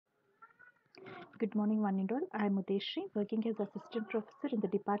Good morning, one and all. I am Udeshri, working as Assistant Professor in the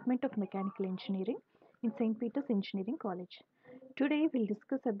Department of Mechanical Engineering in St. Peter's Engineering College. Today, we'll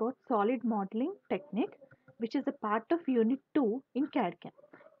discuss about solid modeling technique, which is a part of Unit 2 in CAD/CAM.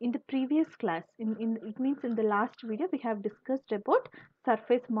 In the previous class, it means in the last video, we have discussed about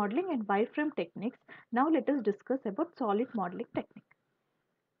surface modeling and wireframe techniques. Now, let us discuss about solid modeling technique.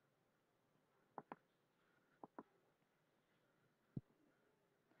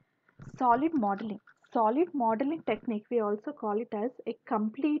 Solid modeling. Solid modeling technique, we also call it as a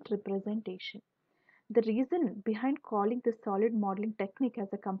complete representation. The reason behind calling this solid modeling technique as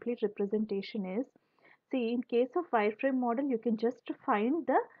a complete representation is, see, in case of wireframe model, you can just find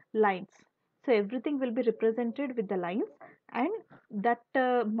the lines. So everything will be represented with the lines, and that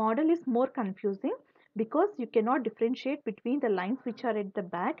model is more confusing because you cannot differentiate between the lines which are at the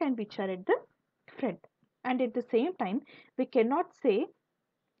back and which are at the front. And at the same time, we cannot say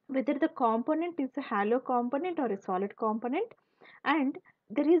whether the component is a hollow component or a solid component, and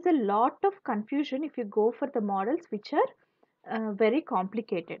there is a lot of confusion if you go for the models which are very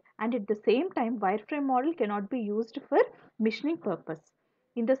complicated, and at the same time wireframe model cannot be used for machining purpose.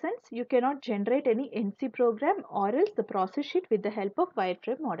 In the sense, you cannot generate any NC program or else the process sheet with the help of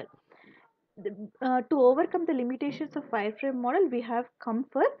wireframe model. To overcome the limitations of wireframe model, we have come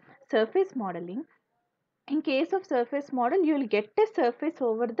for surface modeling. In case of surface model, you will get a surface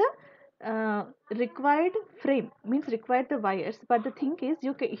over the required frame, means required the wires, but the thing is,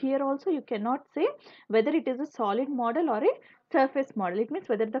 here also you cannot say whether it is a solid model or a surface model. It means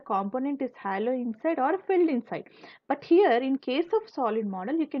whether the component is hollow inside or filled inside. But here, in case of solid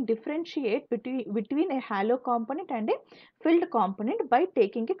model, you can differentiate between a hollow component and a filled component by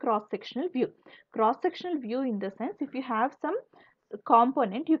taking a cross sectional view. Cross sectional view in the sense, if you have some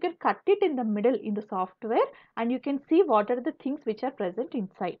component, you can cut it in the middle in the software and you can see what are the things which are present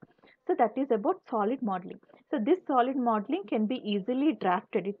inside. So that is about solid modeling. So this solid modeling can be easily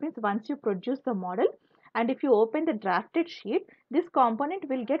drafted. It means once you produce the model and if you open the drafted sheet, this component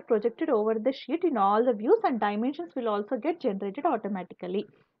will get projected over the sheet in all the views, and dimensions will also get generated automatically.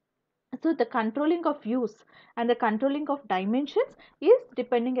 So the controlling of views and the controlling of dimensions is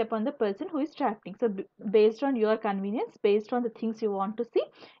depending upon the person who is drafting. So based on your convenience, based on the things you want to see,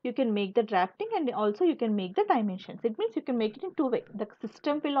 you can make the drafting, and also you can make the dimensions. It means you can make it in two ways. The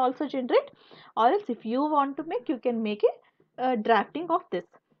system will also generate, or else if you want to make, you can make a drafting of this.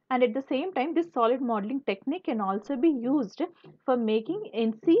 And at the same time, this solid modeling technique can also be used for making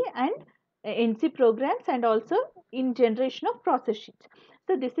NC and NC programs, and also in generation of process sheets.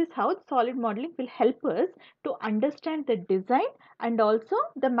 So this is how solid modeling will help us to understand the design and also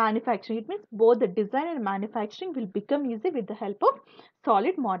the manufacturing. It means both the design and manufacturing will become easy with the help of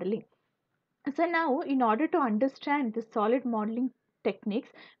solid modeling. So now, in order to understand the solid modeling techniques,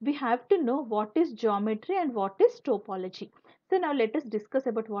 we have to know what is geometry and what is topology. So now let us discuss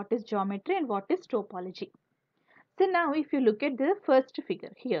about what is geometry and what is topology. So now if you look at the first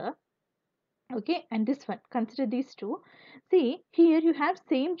figure here, okay, and this one, consider these two. See, here you have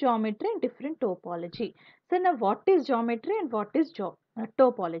same geometry and different topology. So now what is geometry and what is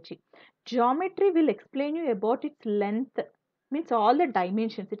topology? Geometry will explain you about its length, means all the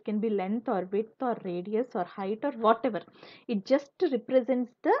dimensions. It can be length or width or radius or height or whatever. It just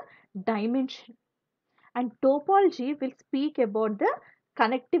represents the dimension. And topology will speak about the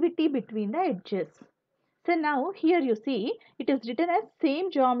connectivity between the edges. So now here you see it is written as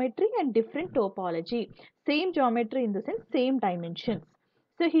same geometry and different topology. Same geometry in the sense same dimensions.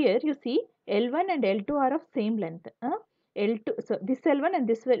 So here you see L1 and L2 are of same length. L2, so this L1 and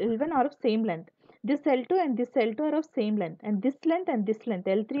this L1 are of same length. This L2 and this L2 are of same length, and this length and this length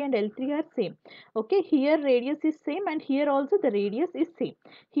L3 and L3 are same. Okay, here radius is same, and here also the radius is same.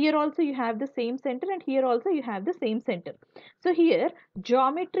 Here also you have the same center, and here also you have the same center. So here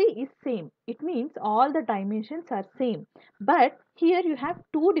geometry is same. It means all the dimensions are same. But here you have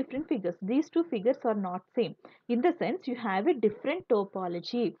two different figures. These two figures are not same. In the sense, you have a different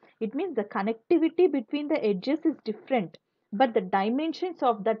topology. It means the connectivity between the edges is different, but the dimensions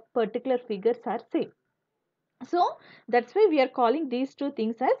of that particular figures are same. So that's why we are calling these two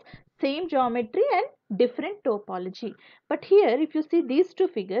things as same geometry and different topology. But here if you see these two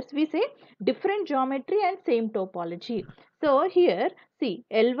figures, we say different geometry and same topology. So here see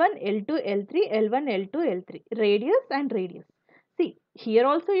L1, L2, L3, L1, L2, L3, radius and radius. See here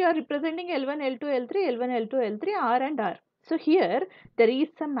also you are representing L1, L2, L3, L1, L2, L3, R and R. So here there is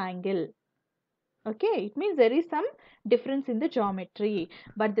some angle. Okay, it means there is some difference in the geometry,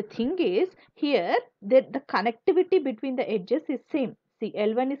 but the thing is here the connectivity between the edges is same. See,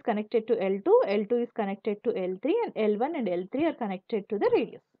 L1 is connected to L2, L2 is connected to L3, and L1 and L3 are connected to the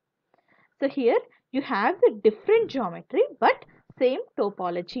radius. So here you have the different geometry but same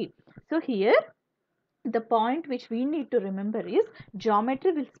topology. So here the point which we need to remember is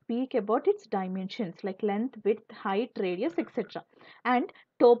geometry will speak about its dimensions like length, width, height, radius, etc. And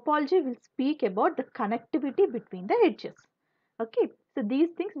topology will speak about the connectivity between the edges. Okay, so these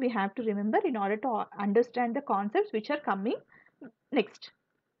things we have to remember in order to understand the concepts which are coming next.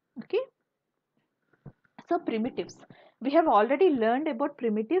 Okay, so primitives. We have already learned about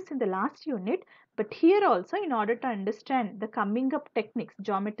primitives in the last unit, but here also in order to understand the coming up techniques,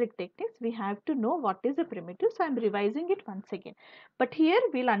 geometric techniques, we have to know what is a primitive. So I am revising it once again. But here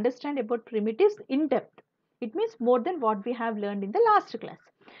we will understand about primitives in depth. It means more than what we have learned in the last class.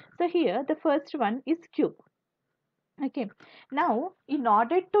 So here the first one is cube. Okay. Now in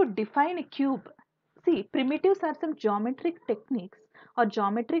order to define a cube, see primitives are some geometric techniques or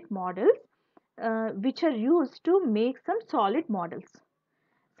geometric models which are used to make some solid models.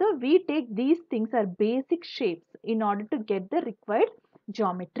 So we take these things are basic shapes in order to get the required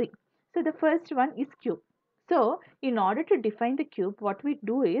geometry. So the first one is cube. So in order to define the cube, what we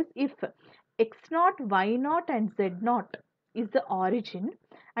do is if x naught, y naught and z naught is the origin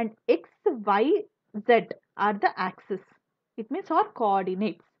and x, y, z are the axis, it means our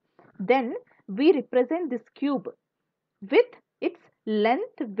coordinates, then we represent this cube with its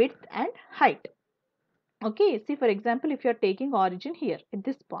length, width and height. Okay, see for example, if you are taking origin here at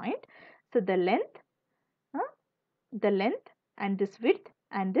this point, so uh, the length and this width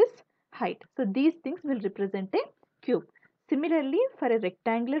and this height. So these things will represent a cube. Similarly, for a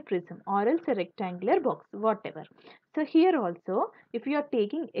rectangular prism or else a rectangular box, whatever. So here also, if you are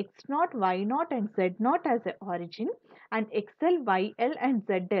taking x naught, y naught and z naught as a origin and xl, yl and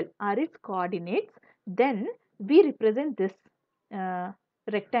zl are its coordinates, then we represent this uh,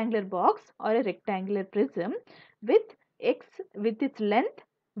 rectangular box or a rectangular prism with x with its length,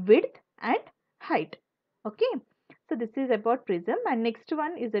 width and height. Okay. So this is about prism, and next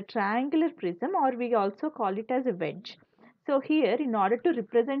one is a triangular prism or we also call it as a wedge. So here in order to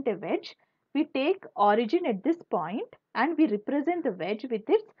represent a wedge, we take origin at this point and we represent the wedge with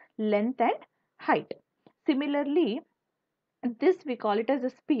its length and height. Similarly, this we call it as a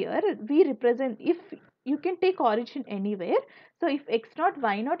sphere. We represent, if you can take origin anywhere, so if x naught,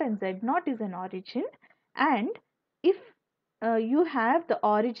 y naught and z naught is an origin, and if you have the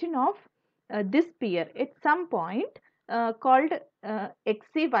origin of this sphere at some point called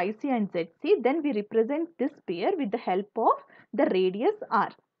xc, yc and zc, then we represent this sphere with the help of the radius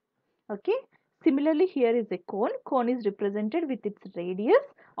r. Okay, similarly here is a cone. Cone is represented with its radius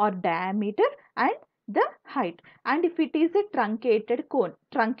or diameter and the height. And if it is a truncated cone,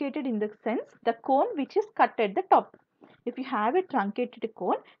 truncated in the sense the cone which is cut at the top, if you have a truncated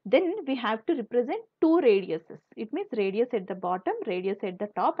cone, then we have to represent two radiuses. It means radius at the bottom, radius at the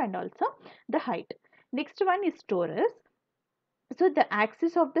top and also the height. Next one is torus. So the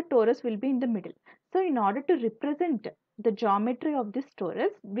axis of the torus will be in the middle. So in order to represent the geometry of this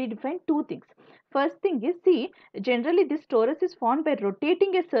torus, we define two things. First thing is, see, generally this torus is formed by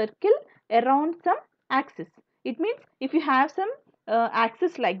rotating a circle around some axis. It means if you have some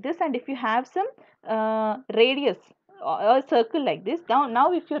axis like this and if you have some radius or a circle like this,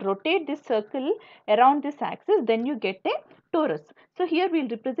 now if you rotate this circle around this axis, then you get a torus. So here we will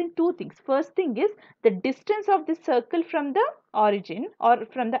represent two things. First thing is the distance of this circle from the origin or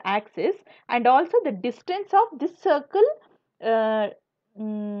from the axis, and also the distance of this circle uh,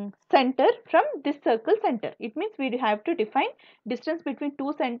 center from this circle center. It means we have to define distance between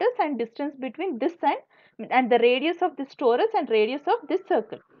two centers and distance between this and the radius of this torus and radius of this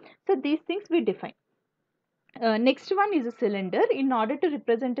circle. So these things we define. Next one is a cylinder. In order to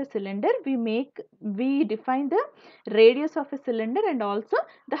represent a cylinder, we define the radius of a cylinder and also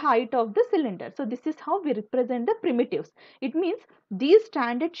the height of the cylinder. So this is how we represent the primitives. It means these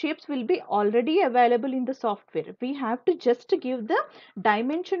standard shapes will be already available in the software. We have to just give the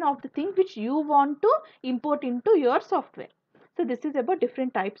dimension of the thing which you want to import into your software. So this is about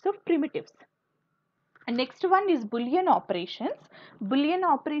different types of primitives. And next one is Boolean operations. Boolean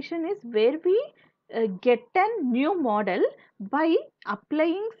operation is where we get a new model by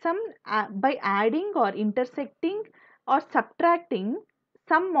applying some, by adding or intersecting or subtracting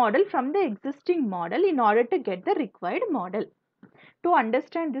some model from the existing model in order to get the required model. To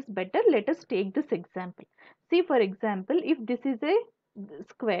understand this better, let us take this example. See, for example, if this is a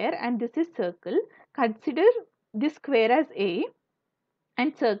square and this is circle, consider this square as A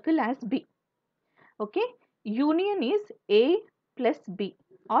and circle as B. Okay, union is A plus B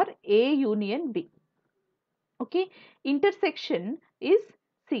or A union B. Okay, intersection is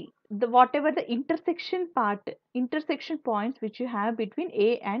C, the whatever the intersection points which you have between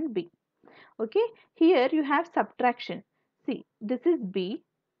A and B. Okay, here you have subtraction. See, this is B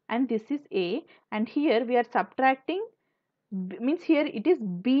and this is A, and here we are subtracting, means here it is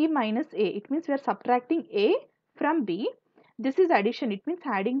B minus A. It means we are subtracting A from B. This is addition. It means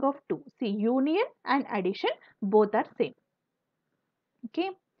adding of 2. See, union and addition both are same. Okay.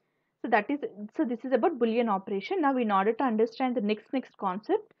 So this is about Boolean operation. Now in order to understand the next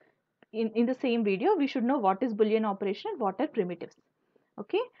concept in the same video, we should know what is Boolean operation and what are primitives.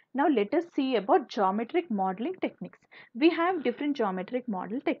 Okay, now let us see about geometric modeling techniques. We have different geometric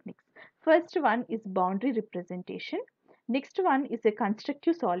model techniques. First one is boundary representation. Next one is a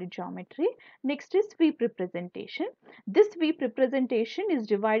constructive solid geometry. Next is sweep representation. This sweep representation is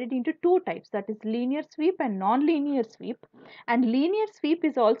divided into two types, that is linear sweep and non-linear sweep. And linear sweep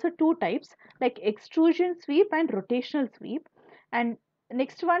is also two types, like extrusion sweep and rotational sweep. And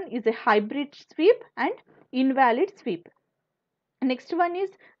next one is a hybrid sweep and invalid sweep. Next one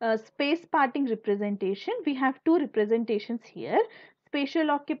is space parting representation. We have two representations here, spatial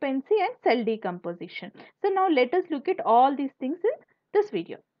occupancy and cell decomposition. So now let us look at all these things in this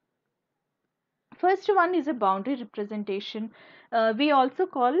video. First one is a boundary representation. We also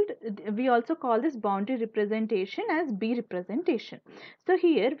call this boundary representation as B representation. So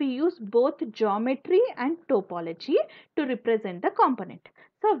here we use both geometry and topology to represent the component.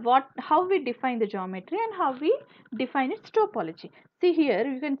 So how we define the geometry and how we define its topology. See here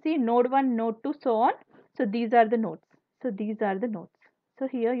you can see node 1, node 2, so on. So these are the nodes. So these are the nodes. So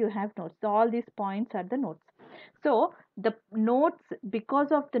here you have nodes. So all these points are the nodes. So the nodes,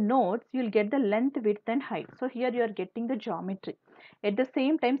 because of the nodes, you'll get the length, width and height. So here you are getting the geometry. At the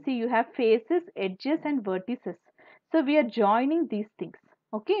same time, see you have faces, edges and vertices. So we are joining these things.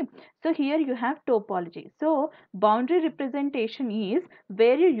 Okay, so here you have topology. So boundary representation is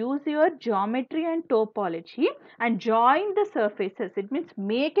where you use your geometry and topology and join the surfaces. It means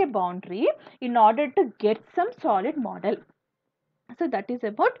make a boundary in order to get some solid model. So that is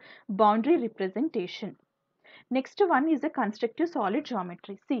about boundary representation. Next one is a constructive solid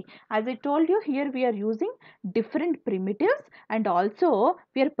geometry. See, as I told you, here we are using different primitives and also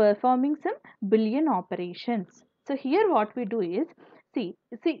we are performing some Boolean operations. So here what we do is, see,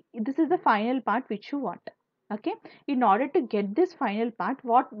 this is the final part which you want. Okay, in order to get this final part,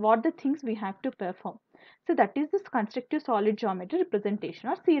 what the things we have to perform. So that is this constructive solid geometry representation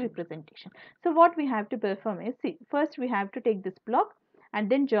or C representation. So what we have to perform is, see, first we have to take this block and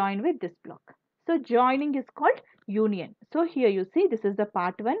then join with this block. So joining is called union. So here you see this is the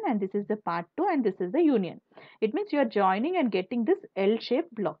part 1 and this is the part 2 and this is the union. It means you are joining and getting this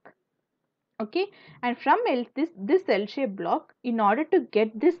L-shaped block. Okay, and from this L-shaped block, in order to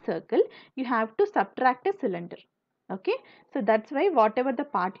get this circle, you have to subtract a cylinder. Okay, so that's why whatever the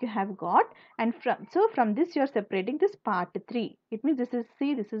part you have got, and from this you are separating this part 3. It means this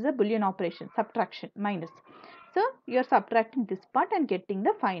is a Boolean operation, subtraction, minus. So you are subtracting this part and getting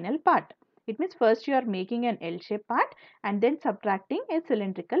the final part. It means first you are making an L-shaped part and then subtracting a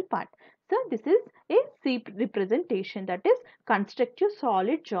cylindrical part. So this is a C representation, that is constructive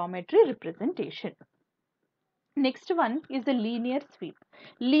solid geometry representation. Next one is a linear sweep.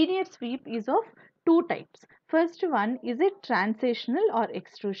 Linear sweep is of two types. First one is a translational or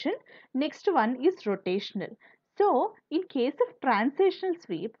extrusion. Next one is rotational. So in case of translational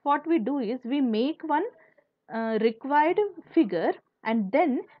sweep, what we do is we make one required figure and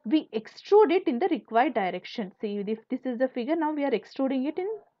then we extrude it in the required direction. See, if this is the figure, now we are extruding it in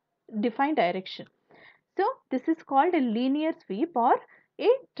defined direction. So this is called a linear sweep or a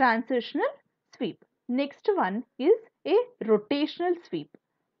transitional sweep. Next one is a rotational sweep.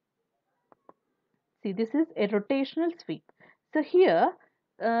 See, this is a rotational sweep. So here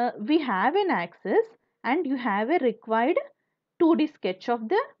we have an axis and you have a required 2D sketch of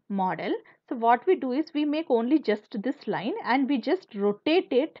the model. So what we do is we make only just this line and we just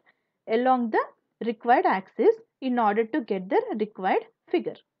rotate it along the required axis in order to get the required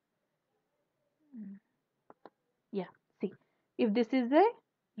figure. Yeah, see, if this is a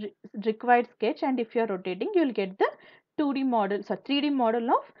required sketch and if you are rotating, you will get the 2D model, so 3D model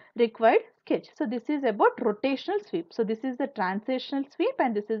of required sketch. So this is about rotational sweep. So this is the translational sweep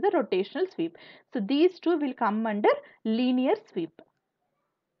and this is the rotational sweep. So these two will come under linear sweep.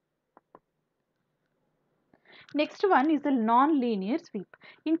 Next one is a non-linear sweep.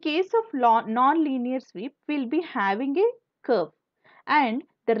 In case of non-linear sweep, we'll be having a curve and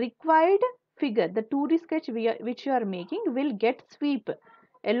the required figure, the 2D sketch which you are making, will get sweep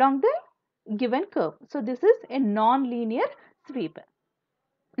along the given curve. So this is a non-linear sweep.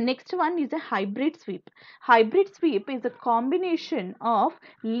 Next one is a hybrid sweep. Hybrid sweep is a combination of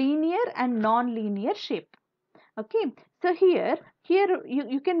linear and non-linear shape. Okay, so here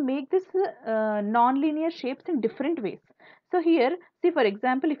you can make this non-linear shapes in different ways. So here, see for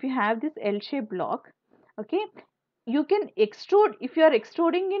example, if you have this L-shaped block, okay, you can extrude. If you are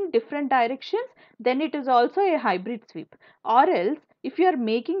extruding in different directions, then it is also a hybrid sweep. Or else if you are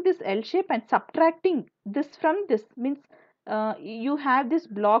making this L shape and subtracting this from this, means you have this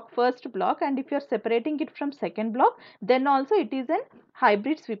block, first block, and if you are separating it from second block, then also it is an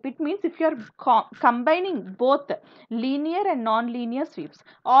hybrid sweep. It means if you are combining both linear and non-linear sweeps.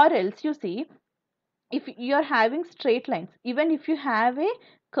 Or else you see, if you are having straight lines, even if you have a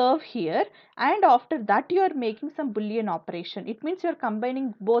curve here, and after that you are making some Boolean operation, it means you are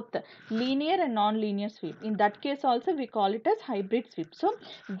combining both linear and non-linear sweep. In that case also we call it as hybrid sweep. So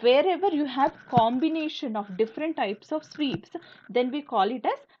wherever you have combination of different types of sweeps, then we call it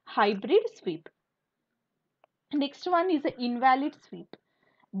as hybrid sweep. Next one is an invalid sweep.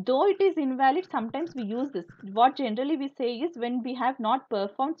 Though it is invalid, sometimes we use this. What generally we say is, when we have not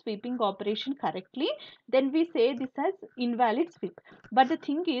performed sweeping operation correctly, then we say this as invalid sweep. But the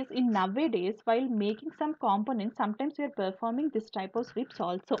thing is, in nowadays, while making some components, sometimes we are performing this type of sweeps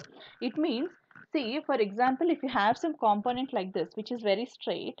also. It means, see for example, if you have some component like this which is very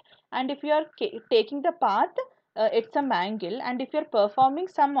straight, and if you are taking the path at some angle, and if you are performing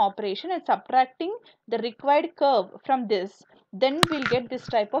some operation and subtracting the required curve from this, then we'll get this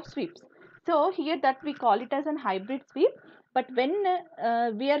type of sweeps. So here that we call it as an hybrid sweep. But when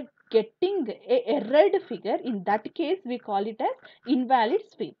we are getting a errored figure, in that case we call it as invalid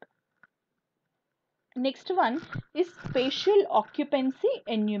sweep. Next one is spatial occupancy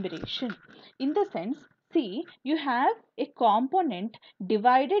enumeration. In the sense, see, you have a component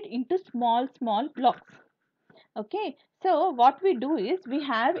divided into small blocks. Okay, so what we do is, we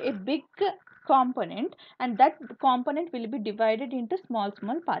have a big component, and that component will be divided into small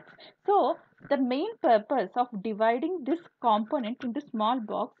parts. So the main purpose of dividing this component into small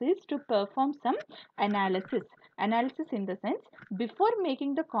blocks is to perform some analysis. In the sense, before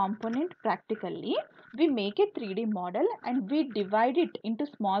making the component practically, we make a 3D model and we divide it into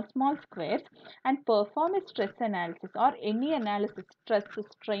small squares and perform a stress analysis, or any analysis, stress,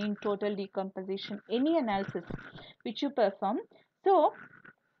 strain, total decomposition, any analysis which you perform. So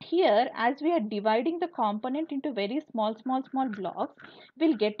here, as we are dividing the component into very small blocks,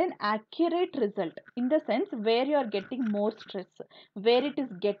 we'll get an accurate result, in the sense where you are getting more stress, where it is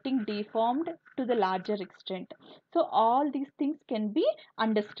getting deformed to the larger extent. So all these things can be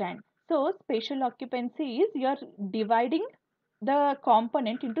understand. So spatial occupancy is, you are dividing the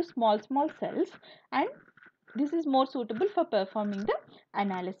component into small cells, and this is more suitable for performing the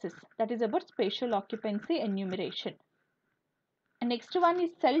analysis. That is about spatial occupancy enumeration. Next one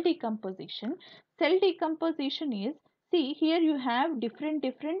is cell decomposition. Cell decomposition is, see here you have different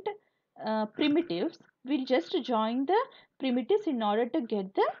primitives. We'll just join the primitives in order to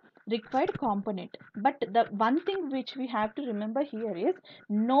get the required component. But the one thing which we have to remember here is,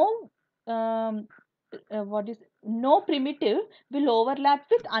 no no primitive will overlap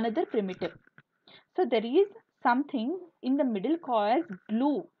with another primitive. So there is something in the middle called as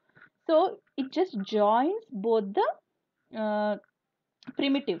glue. So it just joins both the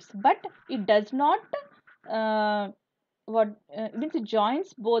primitives, but it does not means it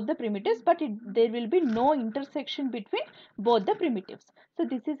joins both the primitives, but there will be no intersection between both the primitives. So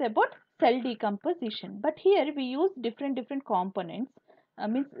this is about cell decomposition. But here we use different components,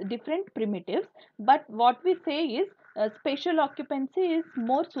 means different primitives. But what we say is, spatial occupancy is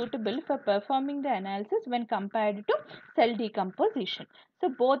more suitable for performing the analysis when compared to cell decomposition. So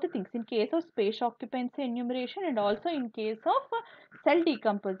both the things, in case of spatial occupancy enumeration and also in case of cell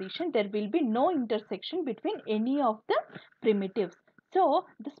decomposition, there will be no intersection between any of the primitives. So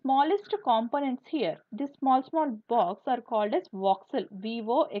the smallest components here, this small box, are called as voxel,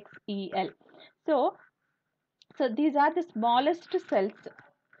 VOXEL. So these are the smallest cells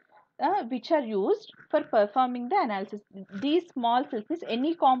which are used for performing the analysis. These small cells, means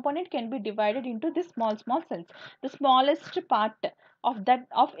any component can be divided into these small cells. The smallest part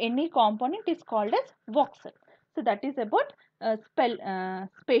of any component is called as voxel. So that is about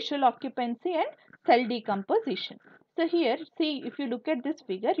spatial occupancy and cell decomposition. So here, see, if you look at this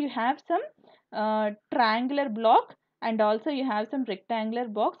figure, you have some triangular block, and also you have some rectangular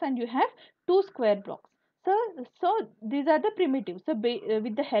box, and you have two square blocks. So these are the primitives. So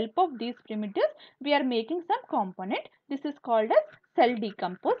with the help of these primitives, we are making some component. This is called as cell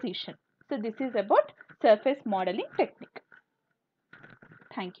decomposition. So this is about surface modeling technique.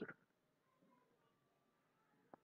 Thank you.